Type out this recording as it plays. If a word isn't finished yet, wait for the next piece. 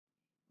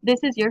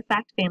This is your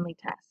fact family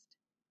test.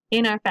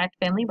 In our fact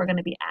family, we're going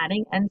to be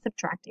adding and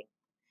subtracting.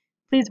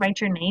 Please write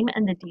your name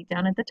and the D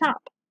down at the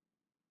top.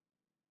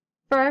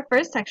 For our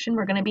first section,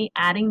 we're going to be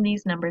adding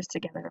these numbers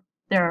together.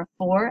 There are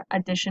 4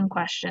 addition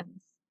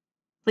questions.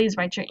 Please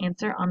write your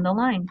answer on the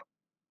line.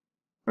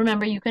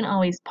 Remember, you can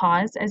always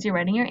pause as you're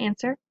writing your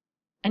answer,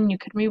 and you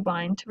can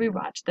rewind to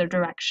rewatch the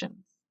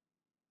directions.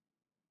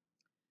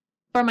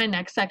 For my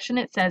next section,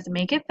 it says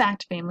make a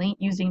fact family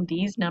using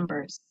these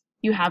numbers.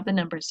 You have the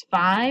numbers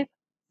 5,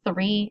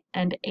 3,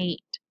 and 8.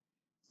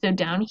 So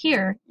down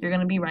here, you're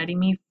going to be writing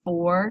me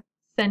 4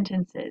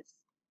 sentences.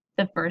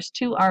 The first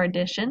 2 are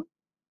addition.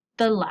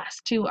 The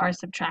last 2 are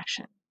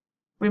subtraction.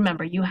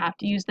 Remember, you have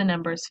to use the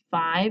numbers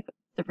 5,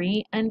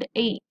 3, and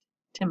 8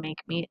 to make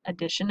me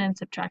addition and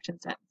subtraction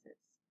sentences.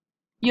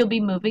 You'll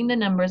be moving the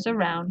numbers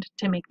around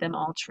to make them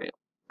all true.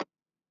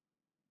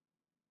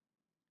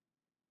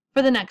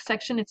 For the next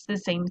section, it's the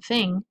same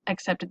thing,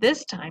 except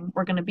this time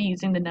we're going to be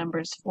using the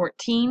numbers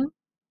 14,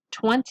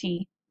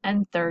 20,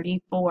 and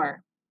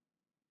 34.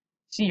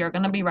 So you're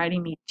going to be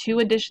writing me 2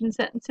 addition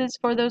sentences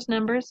for those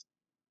numbers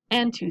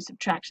and 2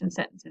 subtraction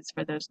sentences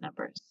for those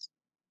numbers.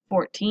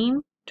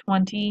 14,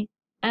 20,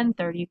 and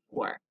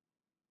 34.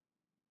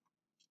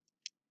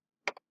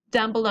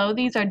 Down below,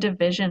 these are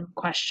division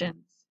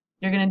questions.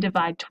 You're going to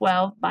divide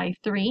 12 by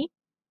 3,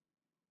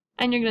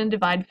 and you're going to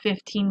divide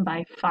 15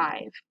 by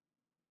 5.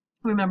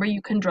 Remember,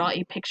 you can draw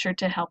a picture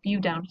to help you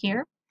down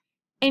here,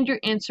 and your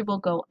answer will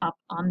go up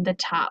on the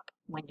top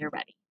when you're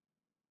ready.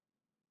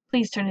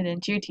 Please turn it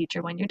in to your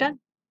teacher when you're done.